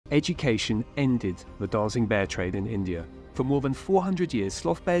Education ended the dancing bear trade in India. For more than 400 years,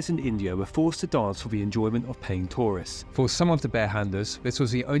 sloth bears in India were forced to dance for the enjoyment of paying tourists. For some of the bear handlers, this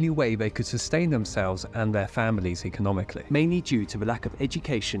was the only way they could sustain themselves and their families economically, mainly due to the lack of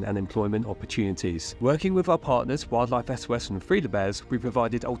education and employment opportunities. Working with our partners, Wildlife SOS and Free the Bears, we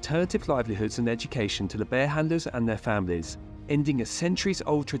provided alternative livelihoods and education to the bear handlers and their families, ending a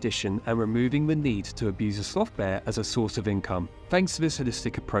centuries-old tradition and removing the need to abuse a sloth bear as a source of income. Thanks to this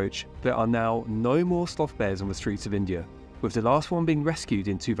holistic approach, there are now no more sloth bears on the streets of India, with the last one being rescued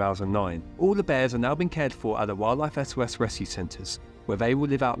in 2009. All the bears are now being cared for at the Wildlife SOS rescue centres, where they will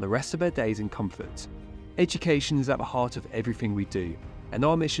live out the rest of their days in comfort. Education is at the heart of everything we do, and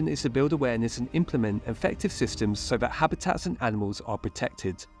our mission is to build awareness and implement effective systems so that habitats and animals are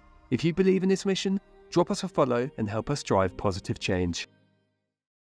protected. If you believe in this mission, drop us a follow and help us drive positive change.